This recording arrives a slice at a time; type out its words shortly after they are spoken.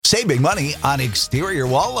saving money on exterior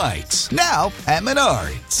wall lights. Now at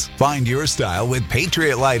Menards. Find your style with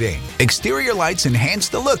Patriot Lighting. Exterior lights enhance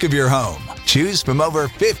the look of your home. Choose from over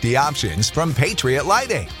 50 options from Patriot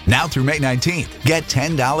Lighting. Now through May 19th, get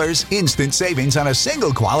 $10 instant savings on a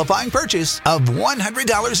single qualifying purchase of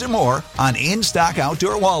 $100 or more on in-stock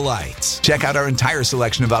outdoor wall lights. Check out our entire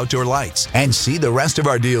selection of outdoor lights and see the rest of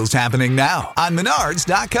our deals happening now on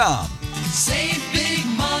Menards.com. Save big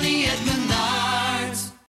money at Menards.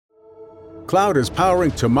 Cloud is powering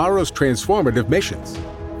tomorrow's transformative missions.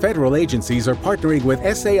 Federal agencies are partnering with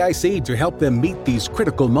SAIC to help them meet these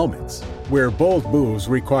critical moments, where bold moves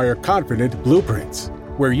require confident blueprints,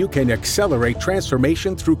 where you can accelerate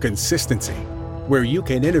transformation through consistency, where you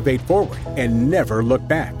can innovate forward and never look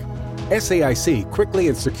back. SAIC quickly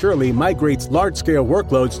and securely migrates large-scale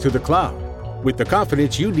workloads to the cloud with the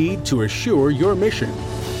confidence you need to assure your mission.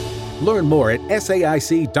 Learn more at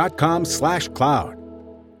SAIC.com/cloud.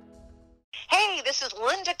 Hey, this is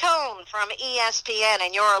Linda Cohn from ESPN,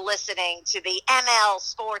 and you're listening to the ML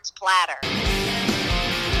Sports Platter.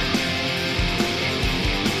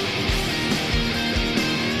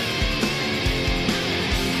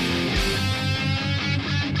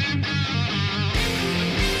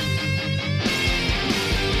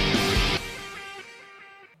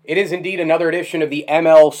 It is indeed another edition of the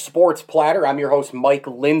ML Sports Platter. I'm your host, Mike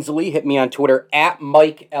Lindsley. Hit me on Twitter at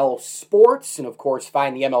Mike L Sports. And, of course,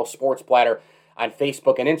 find the ML Sports Platter on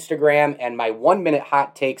Facebook and Instagram. And my 1-minute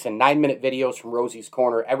hot takes and 9-minute videos from Rosie's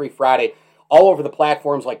Corner every Friday, all over the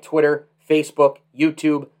platforms like Twitter, Facebook,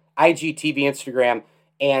 YouTube, IGTV, Instagram,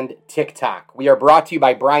 and TikTok. We are brought to you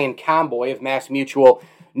by Brian Comboy of Mass Mutual,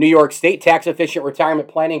 New York State. Tax-efficient retirement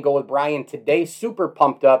planning. Go with Brian today. Super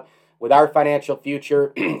pumped up with our financial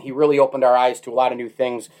future. He really opened our eyes to a lot of new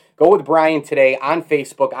things. Go with Brian today on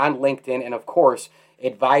Facebook, on LinkedIn, and of course,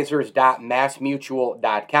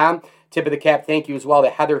 advisors.massmutual.com. Tip of the cap, thank you as well to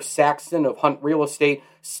Heather Saxton of Hunt Real Estate,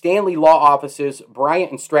 Stanley Law Offices, Bryant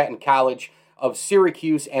and Stratton College of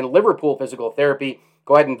Syracuse, and Liverpool Physical Therapy.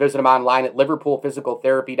 Go ahead and visit them online at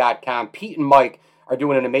liverpoolphysicaltherapy.com. Pete and Mike are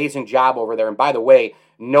doing an amazing job over there. And by the way,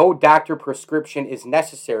 no doctor prescription is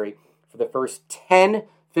necessary for the first 10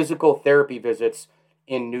 physical therapy visits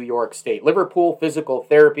in New York State. Liverpool Physical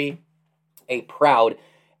Therapy, a proud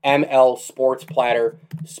ML Sports Platter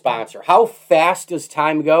sponsor. How fast does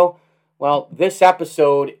time go? Well, this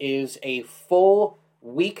episode is a full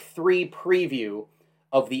Week 3 preview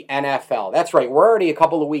of the NFL. That's right, we're already a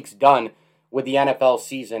couple of weeks done with the NFL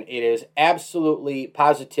season. It is absolutely,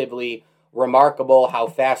 positively remarkable how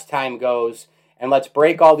fast time goes. And let's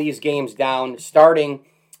break all these games down, starting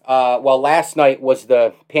last night was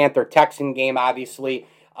the Panther-Texan game, obviously,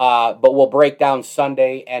 but we'll break down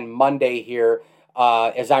Sunday and Monday here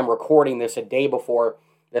as I'm recording this a day before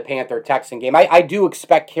the Panther-Texan game. I do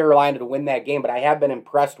expect Carolina to win that game, but I have been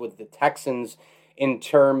impressed with the Texans in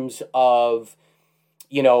terms of,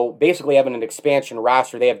 basically having an expansion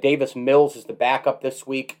roster. They have Davis Mills as the backup this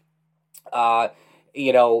week.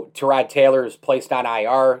 Tyrod Taylor is placed on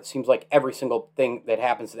IR. It seems like every single thing that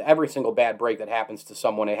happens, every single bad break that happens to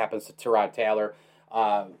someone, it happens to Tyrod Taylor.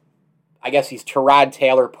 I guess he's Tyrod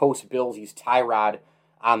Taylor post-Bills. He's Tyrod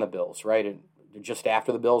on the Bills, right? And just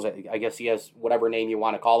after the Bills, I guess he has whatever name you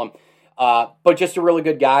want to call him. But just a really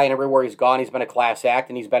good guy, and everywhere he's gone, he's been a class act,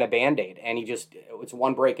 and he's been a Band-Aid. And it's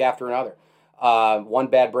one break after another. One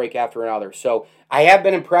bad break after another. So I have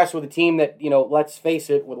been impressed with a team that, let's face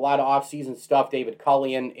it, with a lot of offseason stuff, David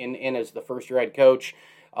Culley in as the first-year head coach,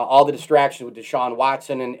 all the distractions with Deshaun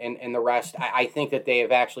Watson and the rest, I think that they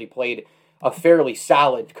have actually played a fairly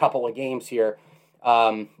solid couple of games here.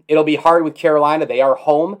 It'll be hard with Carolina. They are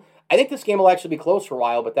home. I think this game will actually be close for a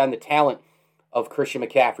while, but then the talent of Christian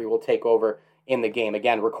McCaffrey will take over in the game.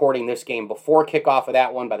 Again, recording this game before kickoff of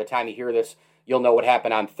that one. By the time you hear this, you'll know what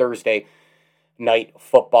happened on Thursday night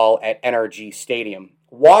football at NRG Stadium.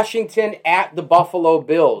 Washington at the Buffalo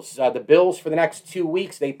Bills. The Bills, for the next 2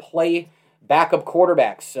 weeks, they play backup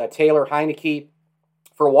quarterbacks. Taylor Heineke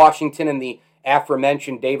for Washington and the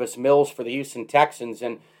aforementioned Davis Mills for the Houston Texans.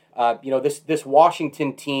 And, this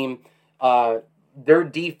Washington team, their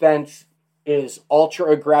defense is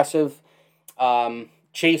ultra aggressive.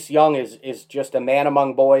 Chase Young is just a man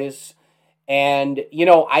among boys. And,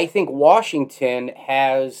 I think Washington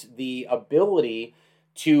has the ability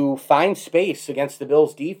to find space against the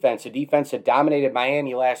Bills' defense, a defense that dominated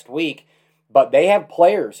Miami last week. But they have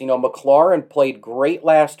players. McLaurin played great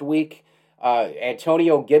last week.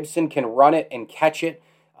 Antonio Gibson can run it and catch it.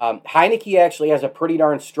 Heineke actually has a pretty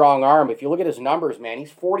darn strong arm. If you look at his numbers, man,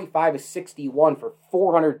 he's 45 of 61 for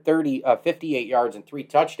 458 yards and 3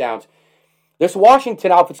 touchdowns. This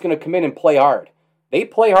Washington outfit's going to come in and play hard. they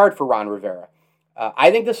play hard for Ron Rivera. I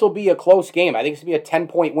think this will be a close game. I think it's going to be a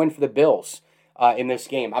 10-point win for the Bills in this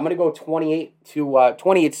game. I'm going to go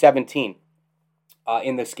 28-17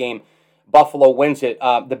 in this game. Buffalo wins it.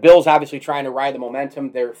 The Bills obviously trying to ride the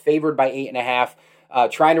momentum. They're favored by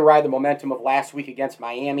 8.5. Trying to ride the momentum of last week against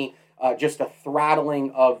Miami. Just a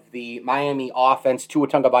throttling of the Miami offense. Tua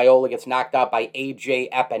Tagovailoa gets knocked out by A.J.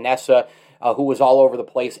 Epinesa, who was all over the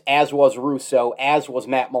place, as was Russo, as was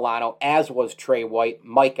Matt Milano, as was Trey White,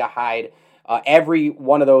 Micah Hyde. Every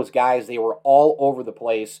one of those guys, they were all over the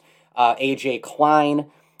place. A.J. Klein,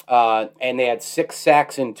 and they had 6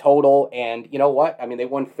 sacks in total. And you know what? I mean, they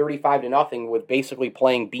won 35-0 with basically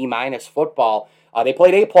playing B- football. They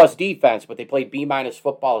played A+ defense, but they played B-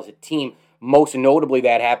 football as a team, most notably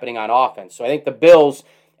that happening on offense. So I think the Bills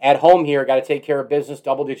at home here got to take care of business.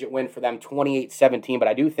 Double-digit win for them, 28-17. But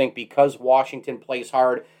I do think because Washington plays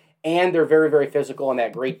hard and they're very, very physical and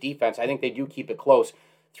that great defense, I think they do keep it close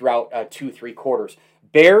throughout 2-3 quarters.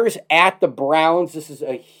 Bears at the Browns. This is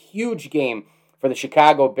a huge game for the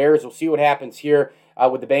Chicago Bears. We'll see what happens here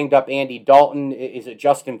with the banged-up Andy Dalton. Is it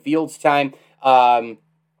Justin Fields' time?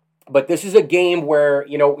 But this is a game where,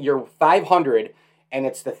 you're 500, and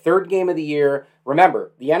it's the third game of the year.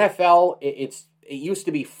 Remember, the NFL, it used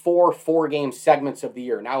to be 4-game segments of the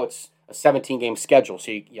year. Now it's a 17-game schedule,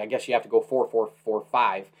 so I guess you have to go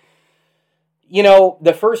 4-4-4-5.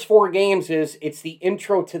 The first 4 games it's the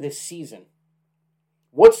intro to this season.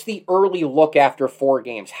 What's the early look after 4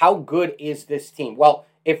 games? How good is this team? Well,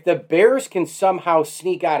 if the Bears can somehow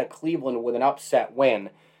sneak out of Cleveland with an upset win,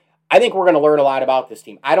 I think we're going to learn a lot about this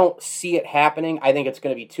team. I don't see it happening. I think it's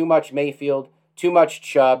going to be too much Mayfield, too much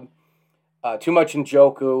Chubb, too much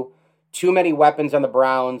Njoku, too many weapons on the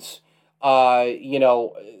Browns,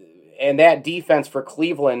 and that defense for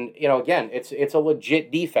Cleveland, again, it's a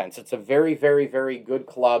legit defense. It's a very, very, very good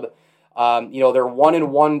club. They're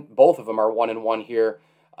 1-1. Both of them are 1-1 here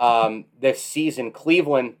this season.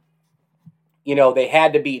 Cleveland, they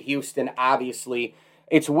had to beat Houston, obviously.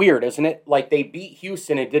 It's weird, isn't it? Like, they beat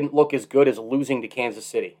Houston, it didn't look as good as losing to Kansas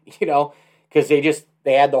City, because they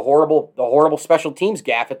had the horrible special teams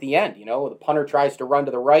gaffe at the end. The punter tries to run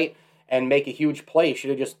to the right and make a huge play. Should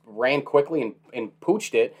have just ran quickly and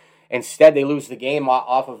pooched it. Instead, they lose the game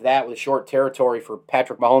off of that with short territory for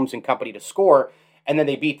Patrick Mahomes and company to score, and then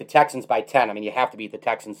they beat the Texans by 10. I mean, you have to beat the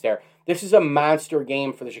Texans there. This is a monster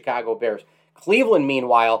game for the Chicago Bears. Cleveland,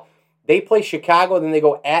 meanwhile, they play Chicago, then they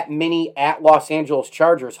go at Los Angeles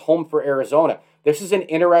Chargers, home for Arizona. This is an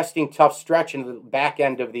interesting, tough stretch in the back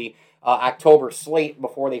end of the October slate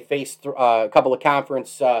before they face a couple of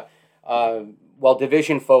conference,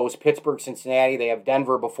 division foes, Pittsburgh, Cincinnati. They have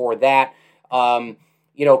Denver before that.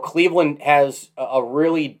 Cleveland has a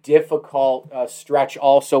really difficult stretch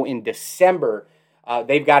also in December.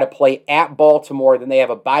 They've got to play at Baltimore, then they have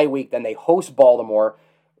a bye week, then they host Baltimore,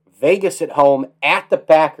 Vegas at home, at the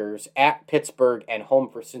Packers, at Pittsburgh, and home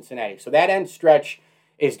for Cincinnati. So that end stretch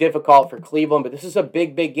is difficult for Cleveland, but this is a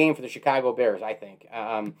big, big game for the Chicago Bears, I think.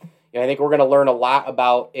 I think we're going to learn a lot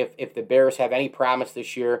about if the Bears have any promise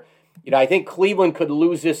this year. I think Cleveland could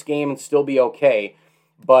lose this game and still be okay.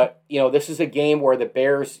 But, this is a game where the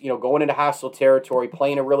Bears, going into hostile territory,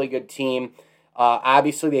 playing a really good team.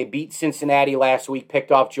 Obviously, they beat Cincinnati last week,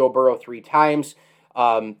 picked off Joe Burrow 3 times.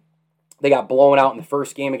 They got blown out in the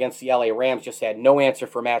first game against the LA Rams, just had no answer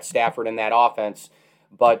for Matt Stafford in that offense.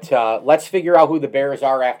 But let's figure out who the Bears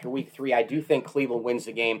are after week 3. I do think Cleveland wins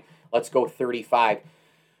the game. Let's go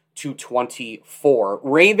 35-24.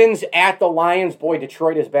 Ravens at the Lions. Boy,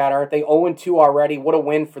 Detroit is bad, aren't they? 0-2 already. What a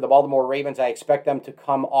win for the Baltimore Ravens. I expect them to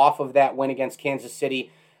come off of that win against Kansas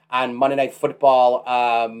City on Monday Night Football,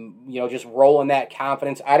 just rolling that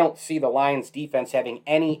confidence. I don't see the Lions defense having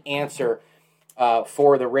any answer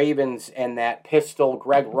for the Ravens and that pistol,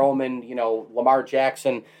 Greg Roman, Lamar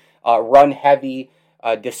Jackson, run heavy,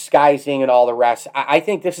 disguising and all the rest. I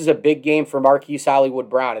think this is a big game for Marquise Hollywood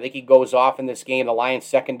Brown. I think he goes off in this game. The Lions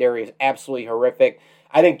secondary is absolutely horrific.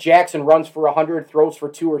 I think Jackson runs for 100, throws for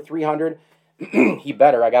 200 or 300. He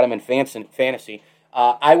better. I got him in fantasy.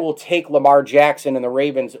 I will take Lamar Jackson and the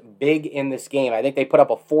Ravens big in this game. I think they put up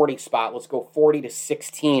a 40 spot. Let's go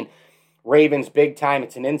 40-16. Ravens big time.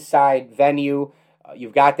 It's an inside venue.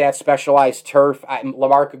 You've got that specialized turf.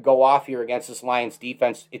 Lamar could go off here against this Lions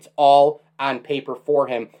defense. It's all on paper for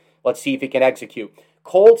him. Let's see if he can execute.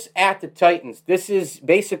 Colts at the Titans. This is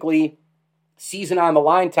basically season on the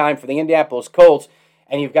line time for the Indianapolis Colts.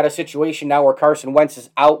 And you've got a situation now where Carson Wentz is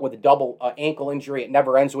out with a double ankle injury. It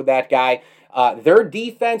never ends with that guy. Their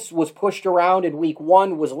defense was pushed around in week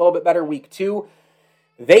 1, was a little bit better week 2.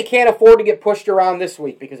 They can't afford to get pushed around this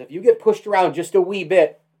week, because if you get pushed around just a wee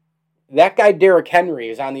bit, that guy Derrick Henry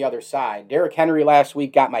is on the other side. Derrick Henry last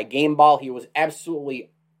week got my game ball. He was absolutely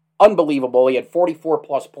unbelievable. He had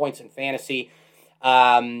 44-plus points in fantasy.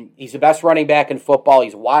 He's the best running back in football.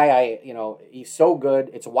 He's so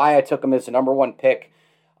good. It's why I took him as the number one pick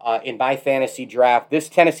in my fantasy draft. This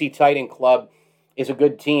Tennessee Titan club is a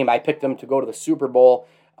good team. I picked them to go to the Super Bowl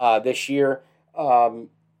this year.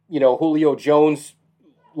 Julio Jones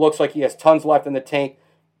looks like he has tons left in the tank.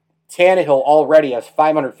 Tannehill already has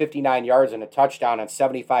 559 yards and a touchdown on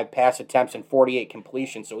 75 pass attempts and 48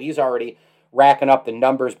 completions. So he's already racking up the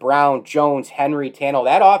numbers. Brown, Jones, Henry, Tannehill.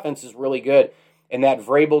 That offense is really good. And that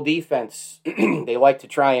Vrabel defense, they like to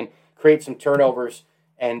try and create some turnovers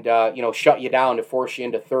and shut you down to force you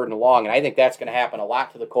into 3rd and long. And I think that's going to happen a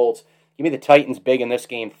lot to the Colts. Give me the Titans big in this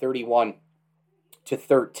game,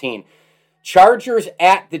 31-13. Chargers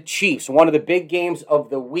at the Chiefs, one of the big games of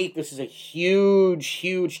the week. This is a huge,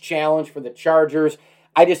 huge challenge for the Chargers.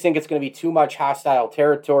 I just think it's going to be too much hostile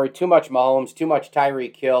territory, too much Mahomes, too much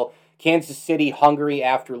Tyreek Hill. Kansas City hungry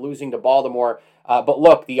after losing to Baltimore. But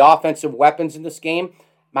look, the offensive weapons in this game,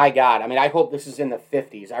 my God. I mean, I hope this is in the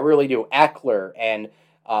 50s. I really do. Eckler and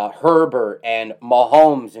Herbert and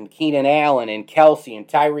Mahomes and Keenan Allen and Kelsey and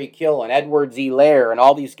Tyreek Hill and Edwards-Helaire and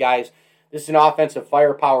all these guys. This is an offensive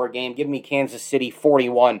firepower game. Give me Kansas City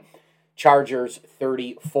 41, Chargers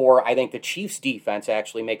 34. I think the Chiefs' defense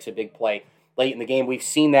actually makes a big play late in the game. We've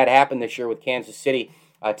seen that happen this year with Kansas City.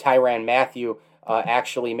 Tyrann Mathieu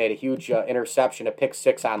actually made a huge interception, a pick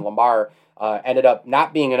six on Lamar. Ended up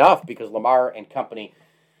not being enough because Lamar and company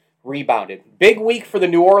rebounded. Big week for the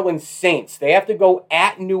New Orleans Saints. They have to go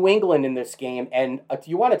at New England in this game. And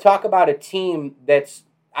you want to talk about a team that's,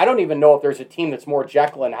 I don't even know if there's a team that's more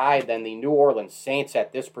Jekyll and Hyde than the New Orleans Saints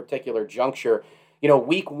at this particular juncture.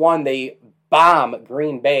 Week 1, they bomb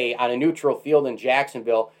Green Bay on a neutral field in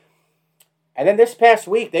Jacksonville. And then this past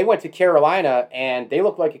week, they went to Carolina, and they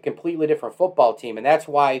look like a completely different football team. And that's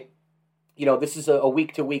why, this is a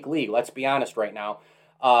week-to-week league. Let's be honest right now.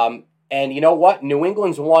 And you know what? New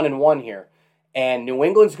England's 1-1 here. And New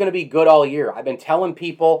England's going to be good all year. I've been telling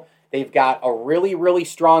people they've got a really, really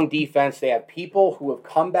strong defense. They have people who have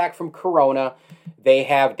come back from Corona. They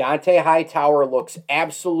have Dante Hightower looks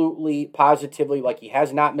absolutely, positively like he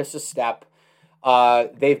has not missed a step.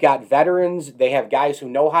 They've got veterans. They have guys who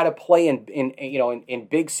know how to play in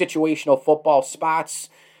big situational football spots.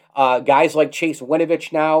 Guys like Chase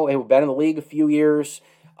Winovich now, who've been in the league a few years.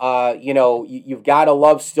 You've got to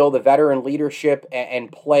love still the veteran leadership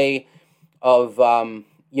and play of, Devin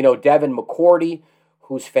McCourty,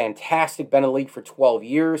 who's fantastic, been in the league for 12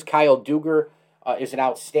 years. Kyle Duggar is an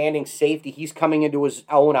outstanding safety. He's coming into his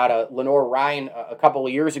own out of Lenore Ryan a couple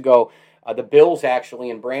of years ago. The Bills, actually,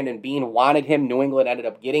 and Brandon Beane wanted him. New England ended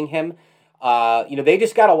up getting him. They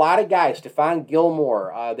just got a lot of guys. Stephon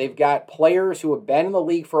Gilmore. They've got players who have been in the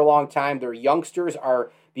league for a long time. Their youngsters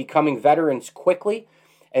are becoming veterans quickly.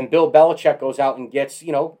 And Bill Belichick goes out and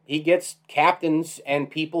gets captains and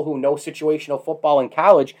people who know situational football in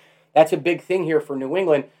college. That's a big thing here for New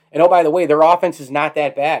England. And, oh, by the way, their offense is not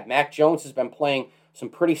that bad. Mac Jones has been playing some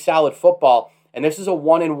pretty solid football. And this is a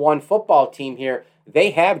 1-1 football team here.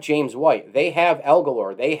 They have James White. They have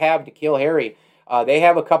Elgalore. They have N'Keal Harry. They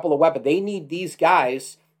have a couple of weapons. They need these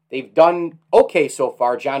guys. They've done okay so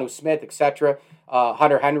far. Jonnu Smith, etc.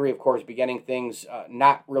 Hunter Henry, of course, beginning things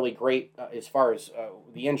not really great as far as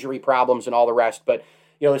the injury problems and all the rest. But,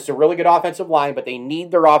 it's a really good offensive line, but they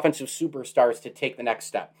need their offensive superstars to take the next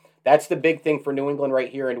step. That's the big thing for New England right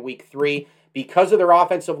here in week 3. Because of their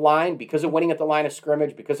offensive line, because of winning at the line of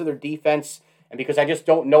scrimmage, because of their defense, and because I just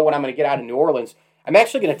don't know what I'm going to get out of New Orleans, I'm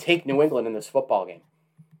actually going to take New England in this football game.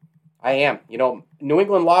 I am. New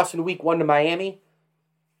England lost in week 1 to Miami.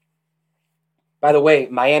 By the way,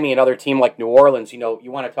 Miami, another team like New Orleans, you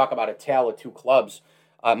want to talk about a tale of two clubs.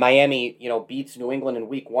 Miami, beats New England in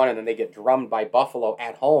week 1, and then they get drummed by Buffalo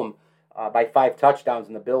at home by 5 touchdowns,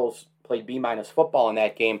 and the Bills played B- football in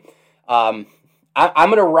that game. I'm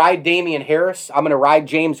going to ride Damian Harris. I'm going to ride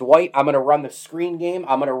James White. I'm going to run the screen game.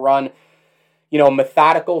 I'm going to run,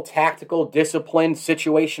 methodical, tactical, disciplined,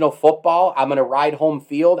 situational football. I'm going to ride home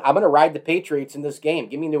field. I'm going to ride the Patriots in this game.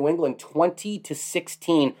 Give me New England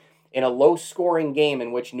 20-16 in a low-scoring game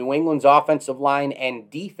in which New England's offensive line and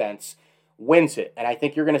defense wins it. And I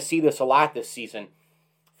think you're going to see this a lot this season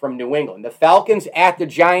from New England. The Falcons at the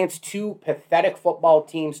Giants, 2 pathetic football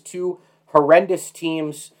teams, 2 horrendous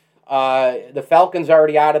teams. The Falcons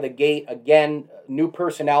already out of the gate. Again, new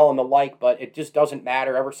personnel and the like, but it just doesn't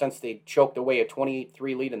matter. Ever since they choked away a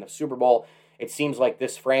 28-3 lead in the Super Bowl, it seems like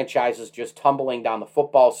this franchise is just tumbling down the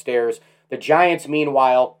football stairs. The Giants,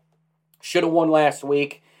 meanwhile, should have won last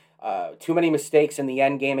week. Too many mistakes in the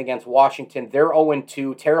end game against Washington. They're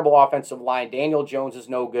 0-2. Terrible offensive line. Daniel Jones is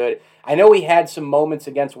no good. I know he had some moments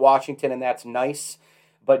against Washington, and that's nice.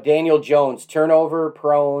 But Daniel Jones, turnover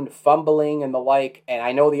prone, fumbling, and the like. And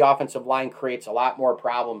I know the offensive line creates a lot more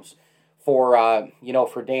problems for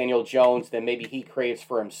Daniel Jones than maybe he creates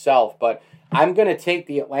for himself. But I'm going to take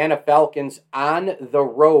the Atlanta Falcons on the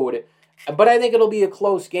road. But I think it'll be a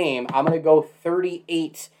close game. I'm going to go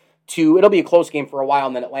 38-2. It'll be a close game for a while,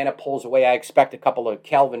 and then Atlanta pulls away. I expect a couple of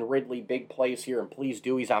Calvin Ridley big plays here, and please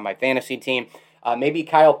do. He's on my fantasy team. Maybe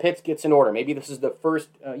Kyle Pitts gets in order. Maybe this is the first,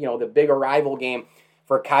 the big arrival game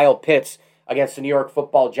for Kyle Pitts against the New York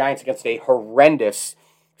Football Giants against a horrendous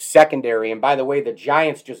secondary. And by the way, the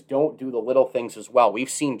Giants just don't do the little things as well. We've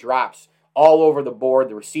seen drops all over the board.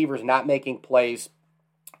 The receivers not making plays.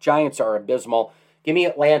 Giants are abysmal. Give me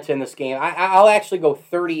Atlanta in this game. I'll actually go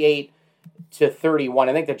 38-31.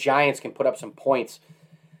 I think the Giants can put up some points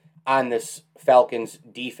on this Falcons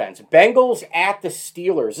defense. Bengals at the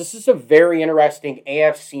Steelers. This is a very interesting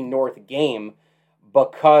AFC North game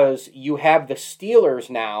because you have the Steelers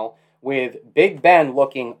now with Big Ben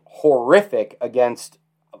looking horrific against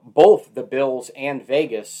both the Bills and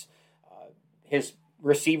Vegas. His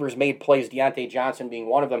receivers made plays, Deontay Johnson being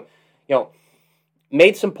one of them,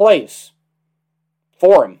 made some plays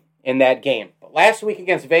for him in that game. But last week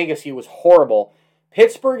against Vegas, he was horrible.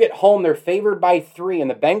 Pittsburgh at home, they're favored by 3, and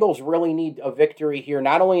the Bengals really need a victory here,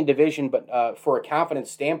 not only in division, but for a confidence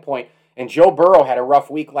standpoint. And Joe Burrow had a rough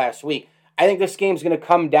week last week. I think this game's going to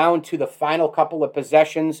come down to the final couple of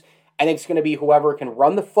possessions. I think it's going to be whoever can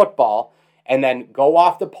run the football and then go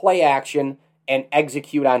off the play action and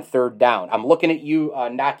execute on third down. I'm looking at you,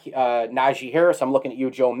 Najee Harris. I'm looking at you,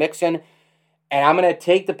 Joe Mixon. And I'm going to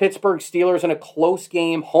take the Pittsburgh Steelers in a close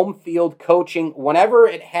game, home field coaching. Whenever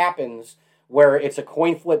it happens where it's a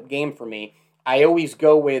coin flip game for me, I always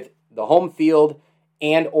go with the home field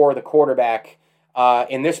and or the quarterback.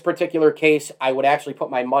 In this particular case, I would actually put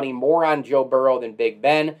my money more on Joe Burrow than Big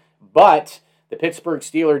Ben. But the Pittsburgh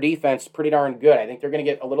Steelers defense is pretty darn good. I think they're going to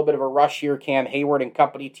get a little bit of a rush here. Cam Hayward and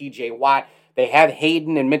company, TJ Watt. They have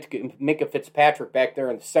Hayden and Minka Fitzpatrick back there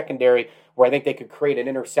in the secondary where I think they could create an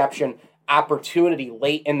interception opportunity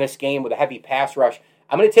late in this game with a heavy pass rush.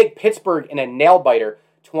 I'm going to take Pittsburgh in a nail-biter,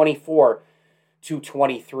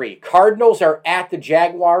 24-23. Cardinals are at the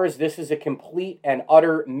Jaguars. This is a complete and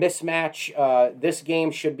utter mismatch. This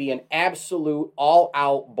game should be an absolute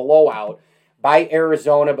all-out blowout by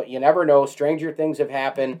Arizona, but you never know. Stranger things have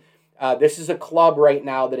happened. This is a club right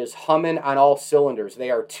now that is humming on all cylinders.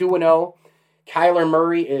 They are 2-0. Kyler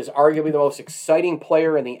Murray is arguably the most exciting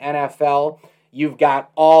player in the NFL. You've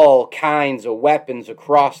got all kinds of weapons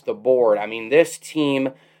across the board. I mean, this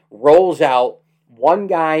team rolls out one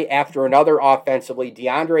guy after another offensively.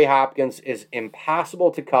 DeAndre Hopkins is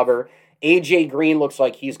impossible to cover. A.J. Green looks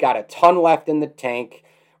like he's got a ton left in the tank.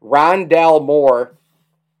 Rondell Moore,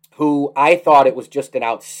 who I thought it was just an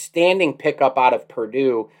outstanding pickup out of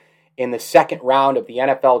Purdue in the second round of the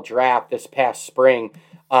NFL draft this past spring.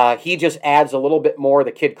 He just adds a little bit more.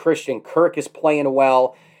 The kid Christian Kirk is playing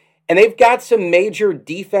well. And they've got some major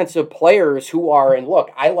defensive players who are, and look,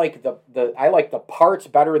 I like the parts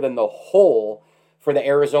better than the whole for the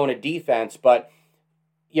Arizona defense. But,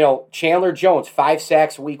 Chandler Jones, 5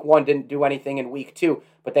 sacks week 1, didn't do anything in week 2.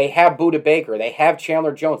 But they have Budda Baker. They have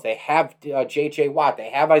Chandler Jones. They have J.J. Watt.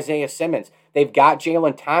 They have Isaiah Simmons. They've got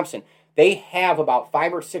Jalen Thompson. They have about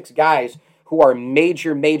 5 or 6 guys who are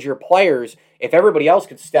major players. If everybody else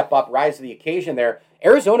could step up, rise to the occasion there,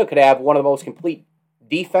 Arizona could have one of the most complete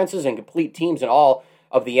defenses and complete teams in all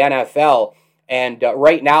of the NFL. And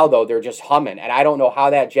right now, though, they're just humming. And I don't know how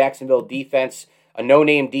that Jacksonville defense, a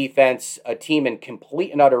no-name defense, a team in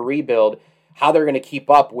complete and utter rebuild, how they're going to keep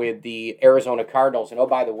up with the Arizona Cardinals. And oh,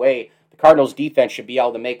 by the way, the Cardinals defense should be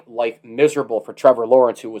able to make life miserable for Trevor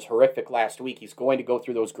Lawrence, who was horrific last week. He's going to go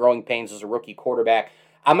through those growing pains as a rookie quarterback.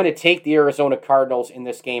 I'm going to take the Arizona Cardinals in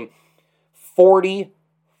this game 41-17.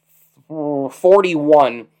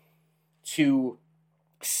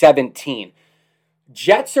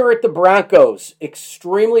 Jets are at the Broncos.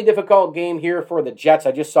 Extremely difficult game here for the Jets.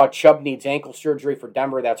 I just saw Chubb needs ankle surgery for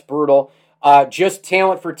Denver. That's brutal. Just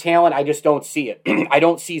talent for talent, I just don't see it. I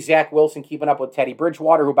don't see Zach Wilson keeping up with Teddy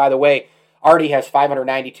Bridgewater, who, by the way, already has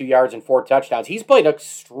 592 yards and 4 touchdowns. He's played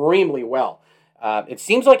extremely well. It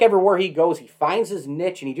seems like everywhere he goes, he finds his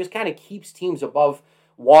niche, and he just kind of keeps teams above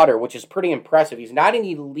water, which is pretty impressive. He's not an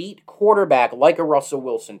elite quarterback like a Russell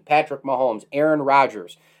Wilson, Patrick Mahomes, Aaron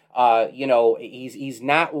Rodgers. He's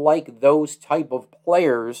not like those type of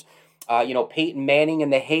players. Peyton Manning in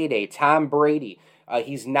the heyday, Tom Brady.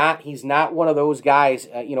 He's not one of those guys,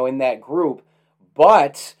 in that group.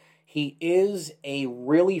 But he is a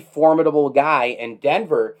really formidable guy. And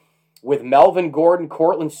Denver, with Melvin Gordon,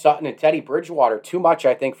 Cortland Sutton, and Teddy Bridgewater, too much,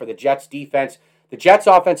 I think, for the Jets defense. The Jets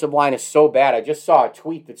offensive line is so bad. I just saw a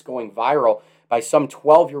tweet that's going viral by some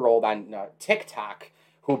 12-year-old on TikTok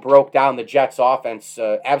who broke down the Jets offense.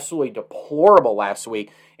 Absolutely deplorable last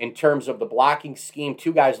week in terms of the blocking scheme.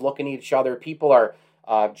 Two guys looking at each other. People are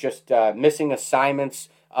just missing assignments.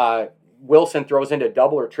 Wilson throws into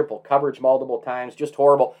double or triple coverage multiple times. Just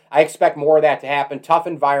horrible. I expect more of that to happen. Tough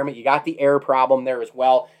environment. You got the air problem there as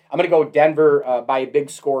well. I'm going to go Denver by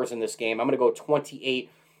big scores in this game. I'm going to go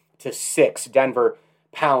 28-6. Denver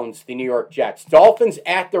pounds the New York Jets. Dolphins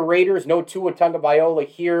at the Raiders. No Tua Tagovailoa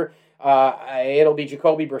here. It'll be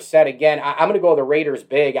Jacoby Brissett again. I'm going to go the Raiders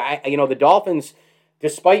big. The Dolphins,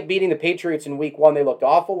 despite beating the Patriots in Week 1, they looked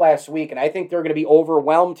awful last week, and I think they're going to be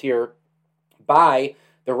overwhelmed here by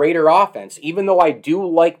the Raider offense. Even though I do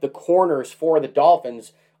like the corners for the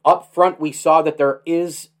Dolphins, up front we saw that there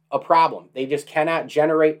is a problem. They just cannot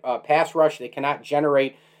generate a pass rush. They cannot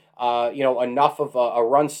generate enough of a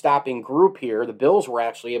run-stopping group here. The Bills were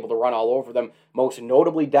actually able to run all over them, most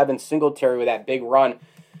notably Devin Singletary with that big run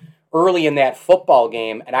early in that football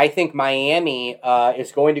game. And I think Miami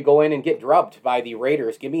is going to go in and get drubbed by the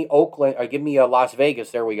Raiders. Give me Las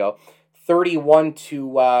Vegas. There we go.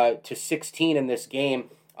 31-16 in this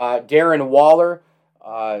game. Darren Waller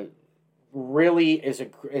really is a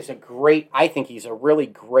great. I think he's a really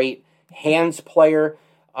great hands player.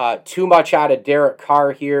 Too much out of Derek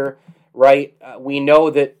Carr here, right? We know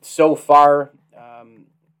that so far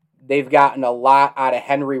they've gotten a lot out of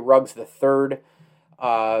Henry Ruggs III.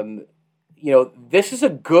 This is a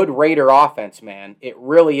good Raider offense, man. It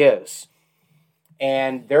really is.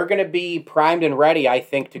 And they're going to be primed and ready, I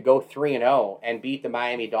think, to go 3-0 and beat the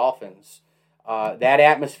Miami Dolphins. That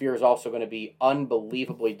atmosphere is also going to be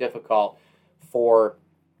unbelievably difficult for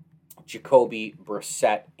Jacoby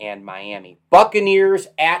Brissett and Miami. Buccaneers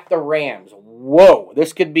at the Rams. Whoa,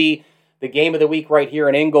 this could be the game of the week right here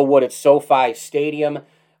in Inglewood at SoFi Stadium.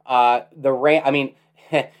 You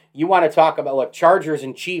want to talk about Chargers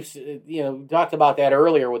and Chiefs. We talked about that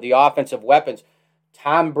earlier with the offensive weapons.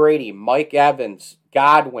 Tom Brady, Mike Evans,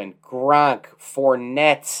 Godwin, Gronk,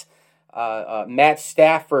 Fournette, Matt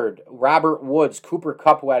Stafford, Robert Woods, Cooper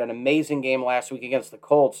Kupp, who had an amazing game last week against the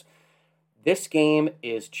Colts. This game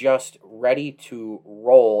is just ready to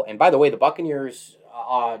roll. And by the way, the Buccaneers'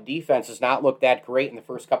 defense has not looked that great in the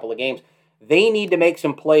first couple of games. They need to make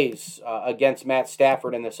some plays against Matt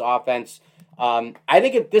Stafford in this offense. I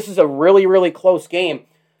think this is a really, really close game.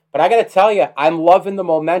 But I got to tell you, I'm loving the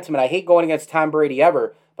momentum, and I hate going against Tom Brady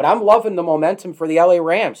ever, but I'm loving the momentum for the LA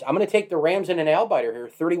Rams. I'm going to take the Rams in an nail-biter here,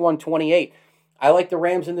 31-28. I like the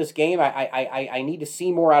Rams in this game. I need to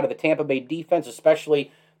see more out of the Tampa Bay defense,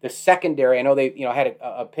 especially the secondary. I know they had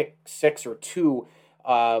a pick 6 or 2,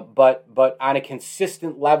 but on a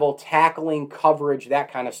consistent level, tackling, coverage,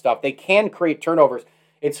 that kind of stuff. They can create turnovers.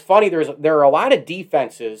 It's funny, there are a lot of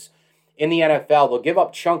defenses in the NFL. They'll give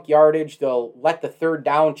up chunk yardage. They'll let the third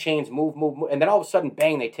down chains move, and then all of a sudden,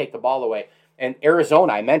 bang, they take the ball away. And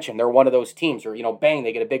Arizona, I mentioned, they're one of those teams where, bang,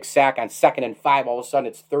 they get a big sack on 2nd and 5. All of a sudden,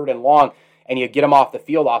 it's 3rd and long, and you get them off the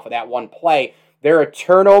field off of that one play. They're a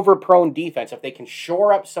turnover-prone defense. If they can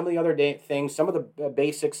shore up some of the other things, some of the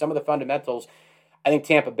basics, some of the fundamentals, I think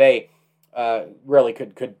Tampa Bay really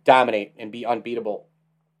could dominate and be unbeatable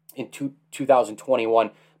in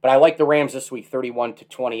 2021. But I like the Rams this week,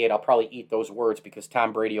 31-28. I'll probably eat those words because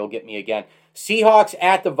Tom Brady will get me again. Seahawks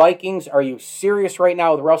at the Vikings. Are you serious right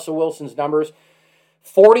now with Russell Wilson's numbers?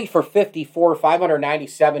 40 for 54,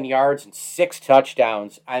 597 yards, and 6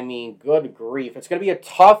 touchdowns. I mean, good grief. It's going to be a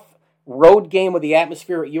tough road game with the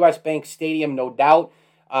atmosphere at US Bank Stadium, no doubt.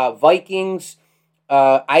 Vikings,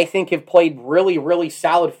 I think, have played really, really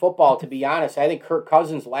solid football, to be honest. I think Kirk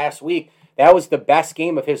Cousins last week, that was the best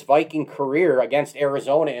game of his Viking career against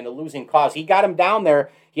Arizona in the losing cause. He got him down there.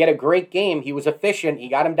 He had a great game. He was efficient. He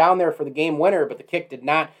got him down there for the game winner, but the kick did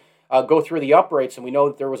not go through the uprights, and we know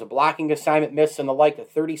that there was a blocking assignment missed and the like. The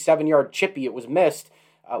 37-yard chippy, it was missed.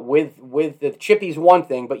 With the chippy's one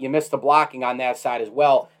thing, but you missed the blocking on that side as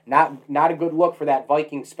well. Not a good look for that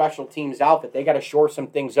Viking special teams outfit. They got to shore some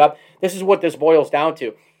things up. This is what this boils down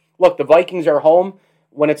to. Look, the Vikings are home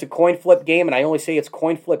when it's a coin flip game, and I only say it's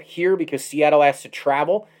coin flip here because Seattle has to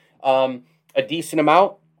travel a decent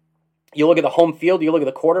amount. You look at the home field, you look at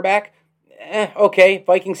the quarterback, okay,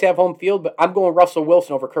 Vikings have home field, but I'm going Russell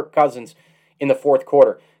Wilson over Kirk Cousins in the fourth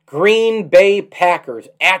quarter. Green Bay Packers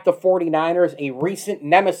at the 49ers. A recent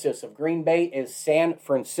nemesis of Green Bay is San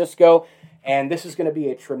Francisco, and this is going to be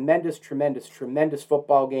a tremendous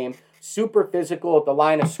football game. Super physical at the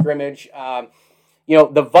line of scrimmage.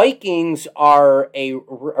 the Vikings or the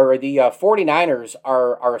 49ers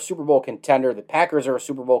are a Super Bowl contender. The Packers are a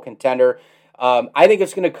Super Bowl contender. I think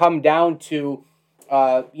it's going to come down to,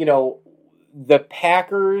 the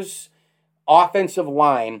Packers' offensive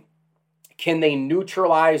line. Can they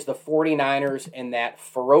neutralize the 49ers and that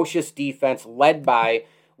ferocious defense led by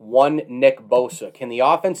one Nick Bosa? Can the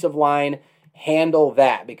offensive line handle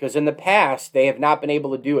that? Because in the past, they have not been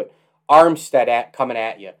able to do it. Armstead coming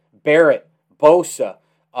at you. Barrett, Bosa.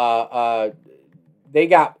 They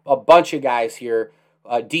got a bunch of guys here.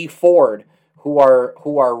 D. Ford, who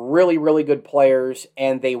are really, really good players,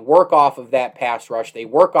 and they work off of that pass rush. They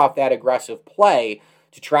work off that aggressive play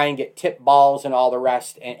to try and get tip balls and all the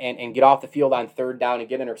rest and get off the field on third down and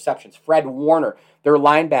get interceptions. Fred Warner, their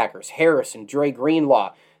linebackers, Harris and Dre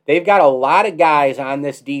Greenlaw. They've got a lot of guys on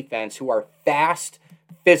this defense who are fast,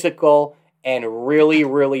 physical, and really,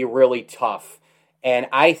 really, really tough. And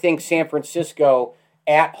I think San Francisco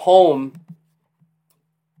at home,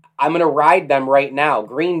 I'm going to ride them right now.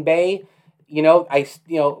 Green Bay, I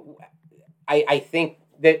think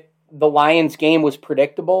that the Lions game was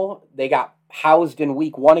predictable. They got housed in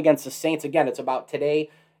week 1 against the Saints. Again, it's about today,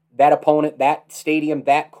 that opponent, that stadium,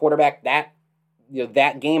 that quarterback, that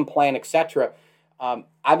game plan, etc. I'm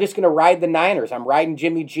just going to ride the Niners. I'm riding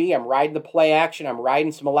Jimmy G. I'm riding the play action. I'm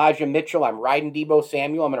riding some Elijah Mitchell. I'm riding Deebo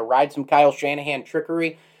Samuel. I'm going to ride some Kyle Shanahan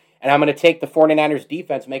trickery. And I'm going to take the 49ers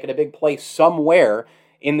defense, making a big play somewhere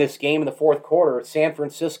in this game in the fourth quarter. San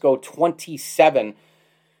Francisco 27,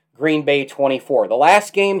 Green Bay 24. The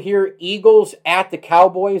last game here, Eagles at the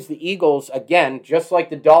Cowboys. The Eagles, again, just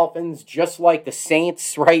like the Dolphins, just like the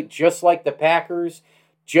Saints, right? Just like the Packers,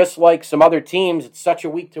 just like some other teams. It's such a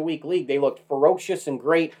week-to-week league. They looked ferocious and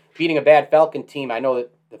great, beating a bad Falcon team. I know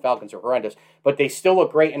that the Falcons are horrendous, but they still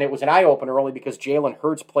look great, and it was an eye-opener only because Jalen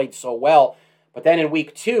Hurts played so well. But then in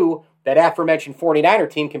week 2, that aforementioned 49er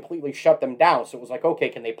team completely shut them down. So it was like, okay,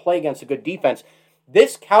 can they play against a good defense?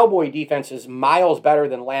 This Cowboy defense is miles better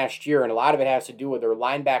than last year, and a lot of it has to do with their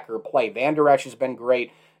linebacker play. Van Der Esch has been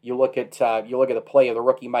great. You look at the play of the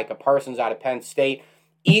rookie Micah Parsons out of Penn State.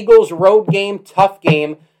 Eagles road game, tough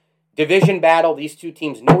game, division battle. These two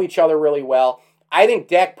teams know each other really well. I think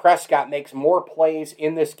Dak Prescott makes more plays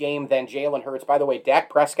in this game than Jalen Hurts. By the way, Dak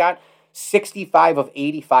Prescott, 65 of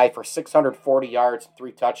 85 for 640 yards and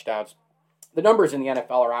 3 touchdowns. The numbers in the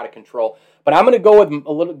NFL are out of control. But I'm going to go with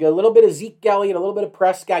a little bit of Zeke Elliott, a little bit of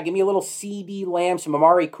Prescott. Give me a little CeeDee Lamb, some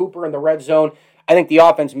Amari Cooper in the red zone. I think the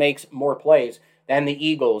offense makes more plays than the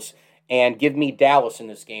Eagles. And give me Dallas in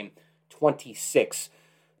this game,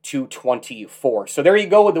 26-24. So there you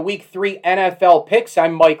go with the Week 3 NFL picks.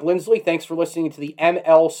 I'm Mike Lindsley. Thanks for listening to the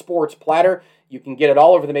ML Sports Platter. You can get it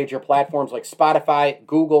all over the major platforms like Spotify,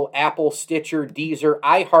 Google, Apple, Stitcher, Deezer,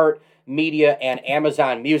 iHeartMedia, and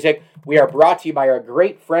Amazon Music. We are brought to you by our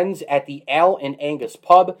great friends at the Al and Angus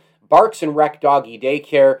Pub, Barks and Rec Doggy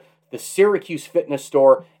Daycare, the Syracuse Fitness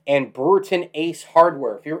Store, and Brewerton Ace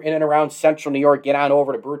Hardware. If you're in and around Central New York, get on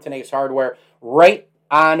over to Brewerton Ace Hardware right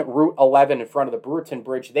on Route 11 in front of the Brewerton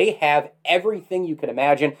Bridge. They have everything you can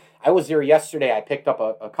imagine. I was there yesterday. I picked up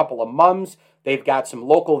a couple of mums. They've got some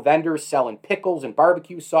local vendors selling pickles and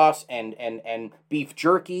barbecue sauce and beef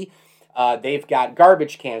jerky. They've got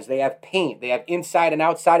garbage cans. They have paint. They have inside and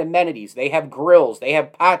outside amenities. They have grills. They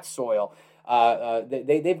have pot soil.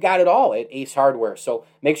 They've got it all at Ace Hardware. So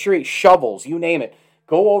make sure you shovels, you name it.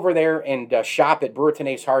 Go over there and shop at Brewerton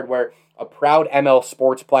Ace Hardware, a proud ML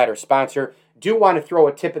Sports Platter sponsor. Do want to throw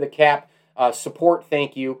a tip of the cap, support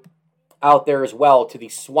thank you out there as well to the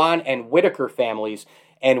Swan and Whitaker families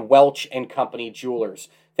and Welch and Company Jewelers.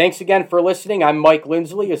 Thanks again for listening. I'm Mike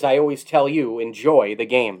Lindsley. As I always tell you, enjoy the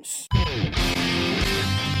games.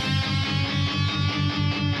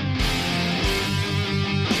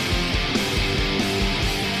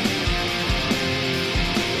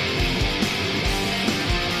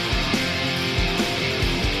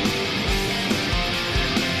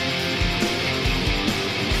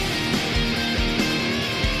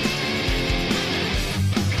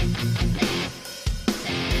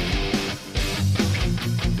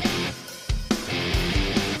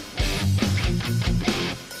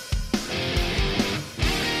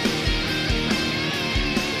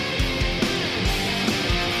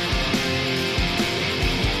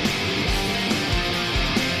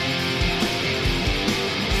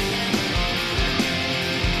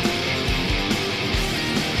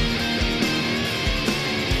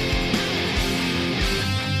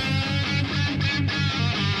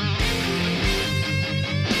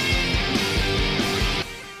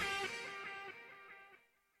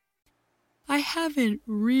 I haven't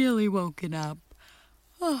really woken up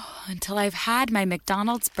until I've had my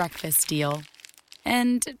McDonald's breakfast deal.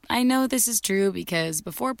 And I know this is true because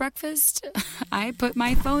before breakfast, I put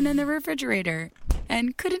my phone in the refrigerator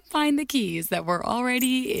and couldn't find the keys that were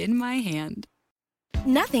already in my hand.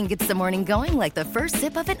 Nothing gets the morning going like the first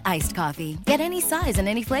sip of an iced coffee. Get any size and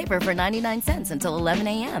any flavor for 99 cents until 11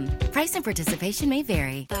 a.m. Price and participation may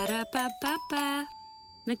vary. Ba-da-ba-ba-ba.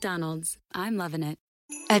 McDonald's. I'm loving it.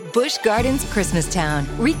 At Busch Gardens Christmastown,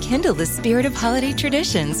 rekindle the spirit of holiday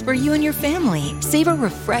traditions for you and your family. Savor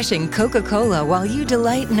refreshing Coca-Cola while you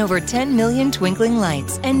delight in over 10 million twinkling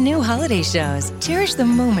lights and new holiday shows. Cherish the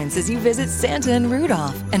moments as you visit Santa and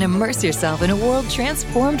Rudolph and immerse yourself in a world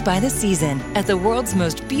transformed by the season at the world's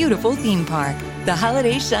most beautiful theme park. The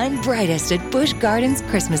holidays shine brightest at Busch Gardens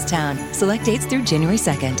Christmastown. Select dates through January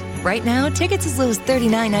 2nd. Right now, tickets as low as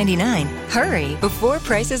 $39.99. Hurry before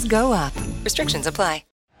prices go up. Restrictions apply.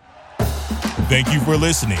 Thank you for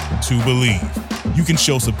listening to Believe. You can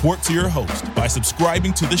show support to your host by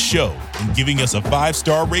subscribing to the show and giving us a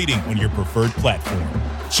 5-star rating on your preferred platform.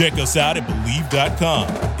 Check us out at Believe.com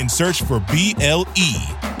and search for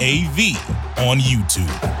BLEAV on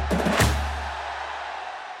YouTube.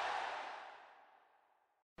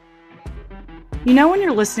 You know when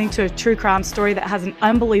you're listening to a true crime story that has an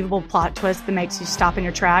unbelievable plot twist that makes you stop in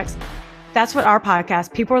your tracks? That's what our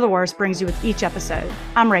podcast, People Are the Worst, brings you with each episode.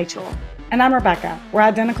 I'm Rachel. And I'm Rebecca. We're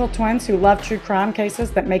identical twins who love true crime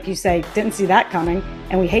cases that make you say, didn't see that coming,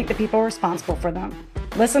 and we hate the people responsible for them.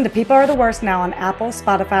 Listen to People Are the Worst now on Apple,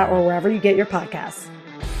 Spotify, or wherever you get your podcasts.